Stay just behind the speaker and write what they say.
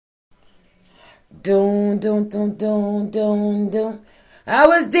Doom, doom, doom, doom, doom, doom. I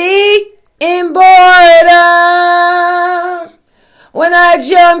was deep in boredom when I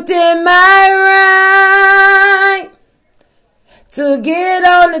jumped in my ride to get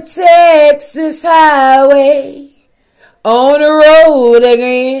on the Texas highway on the road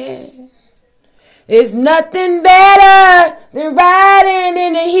again. It's nothing better than riding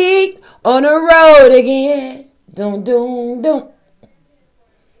in the heat on the road again. Doom, doom, doom.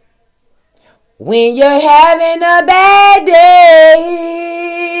 When you're having a bad day,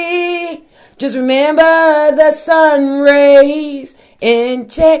 just remember the sun rays in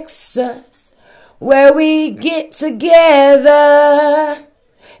Texas, where we get together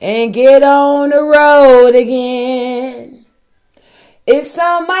and get on the road again. It's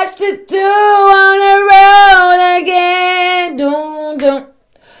so much to do on the road again. Doom, doom.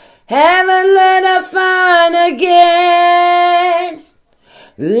 Have a little fun again.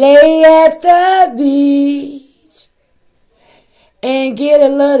 Lay at the beach and get a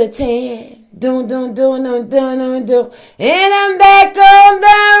little tan. Doom, doom, doom, doom, doom, doom, doom. And I'm back on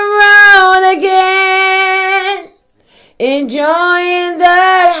the road again, enjoying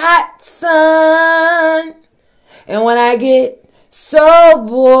the hot sun. And when I get so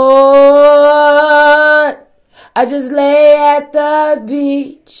bored, I just lay at the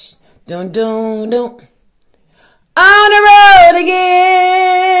beach. Doom, doom, doom. On the road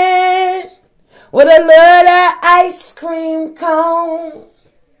again with a little ice cream cone,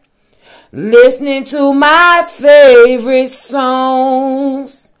 listening to my favorite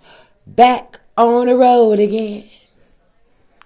songs. Back on the road again.